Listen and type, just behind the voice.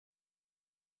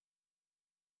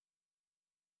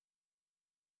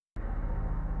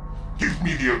Give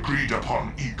me the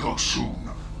agreed-upon ego soon,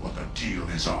 or the deal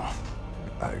is off.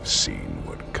 I've seen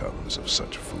what comes of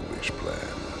such foolish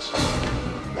plans.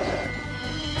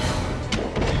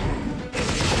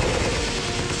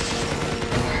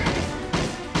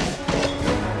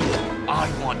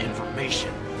 I want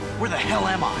information. Where the hell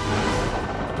am I?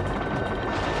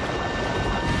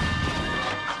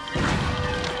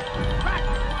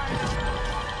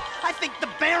 I think the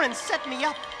Baron set me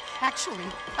up. Actually,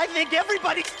 I think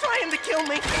everybody's trying to kill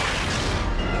me.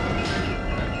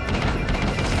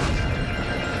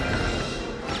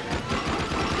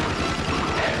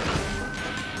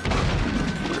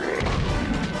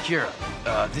 Kira,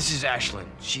 this is Ashlyn.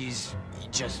 She's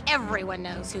just... Everyone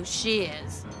knows who she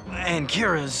is. And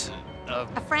Kira's...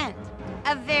 A friend.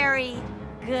 A very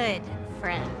good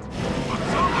friend.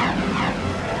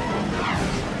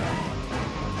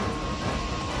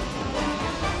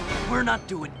 We're not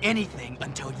doing anything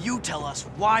until you tell us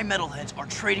why metalheads are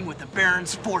trading with the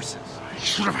Baron's forces. I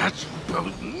should have had you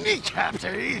both kneecapped,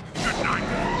 eh? Good night.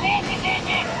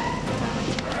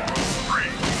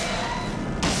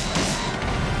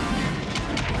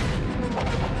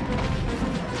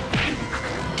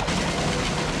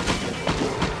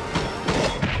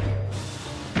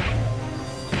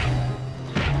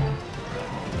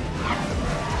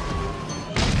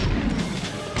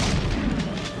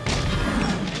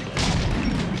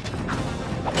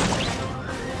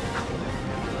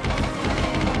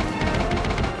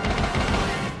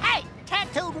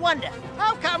 Wonder,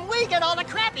 how come we get all the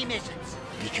crappy missions?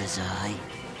 Because I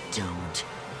don't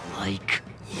like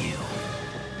you.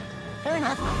 Fair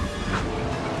enough.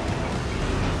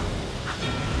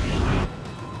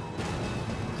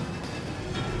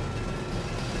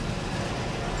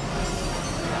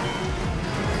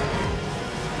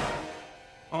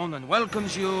 Onan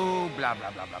welcomes you, blah,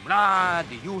 blah, blah, blah, blah,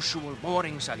 the usual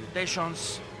boring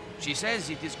salutations. She says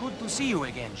it is good to see you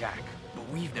again, Jak. But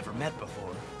we've never met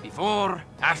before. Before,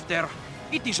 after,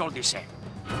 it is all the same.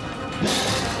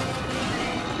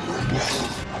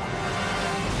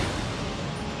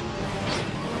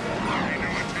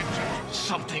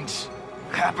 Something's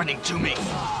happening to me.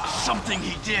 Something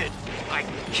he did. I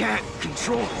can't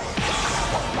control it.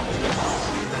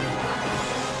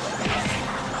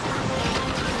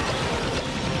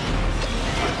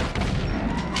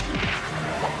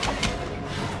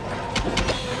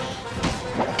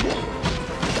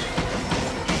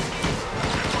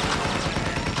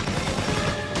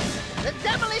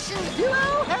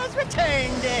 Duo has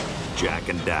returned. Jak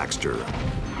and Daxter.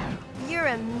 You're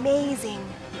amazing.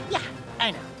 Yeah,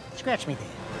 I know. Scratch me there.